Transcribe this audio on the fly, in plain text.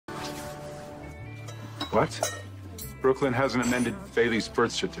What? Brooklyn hasn't amended Bailey's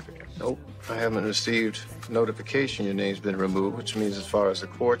birth certificate. Nope. I haven't received notification your name's been removed, which means as far as the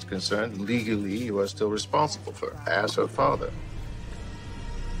court's concerned, legally you are still responsible for her, as her father.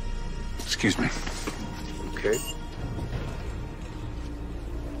 Excuse me. Okay.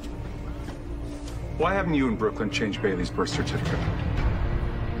 Why haven't you and Brooklyn changed Bailey's birth certificate?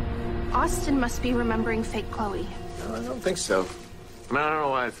 Austin must be remembering fake Chloe. No, I don't think so. I mean, I don't know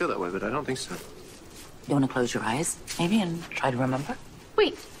why I feel that way, but I don't think so. You want to close your eyes, maybe, and try to remember?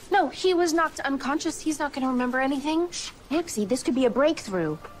 Wait, no, he was knocked unconscious. He's not going to remember anything. Nancy, this could be a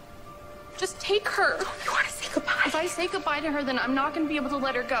breakthrough. Just take her. You want to say goodbye? If I say goodbye to her, then I'm not going to be able to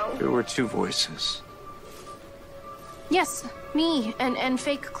let her go. There were two voices. Yes, me and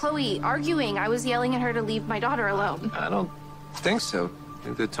fake Chloe arguing. I was yelling at her to leave my daughter alone. I don't think so. I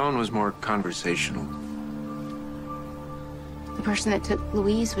think the tone was more conversational. The person that took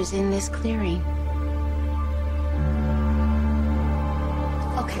Louise was in this clearing.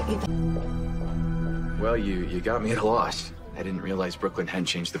 Okay. Well, you got me at a loss. I didn't realize Brooklyn hadn't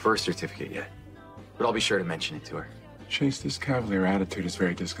changed the birth certificate yet. But I'll be sure to mention it to her. Chase, this cavalier attitude is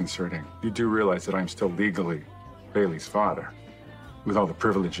very disconcerting. You do realize that I'm still legally Bailey's father, with all the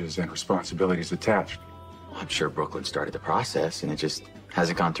privileges and responsibilities attached. I'm sure Brooklyn started the process, and it just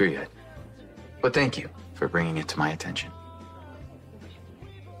hasn't gone through yet. But thank you for bringing it to my attention.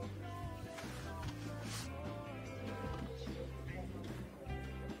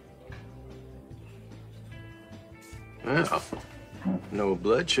 Well, no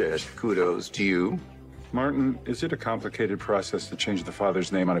bloodshed. Kudos to you. Martin, is it a complicated process to change the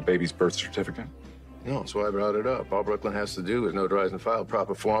father's name on a baby's birth certificate? No, that's why I brought it up. All Brooklyn has to do is notarize and file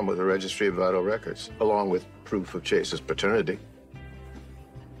proper form with the Registry of Vital Records, along with proof of Chase's paternity.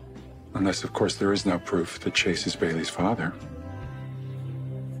 Unless, of course, there is no proof that Chase is Bailey's father.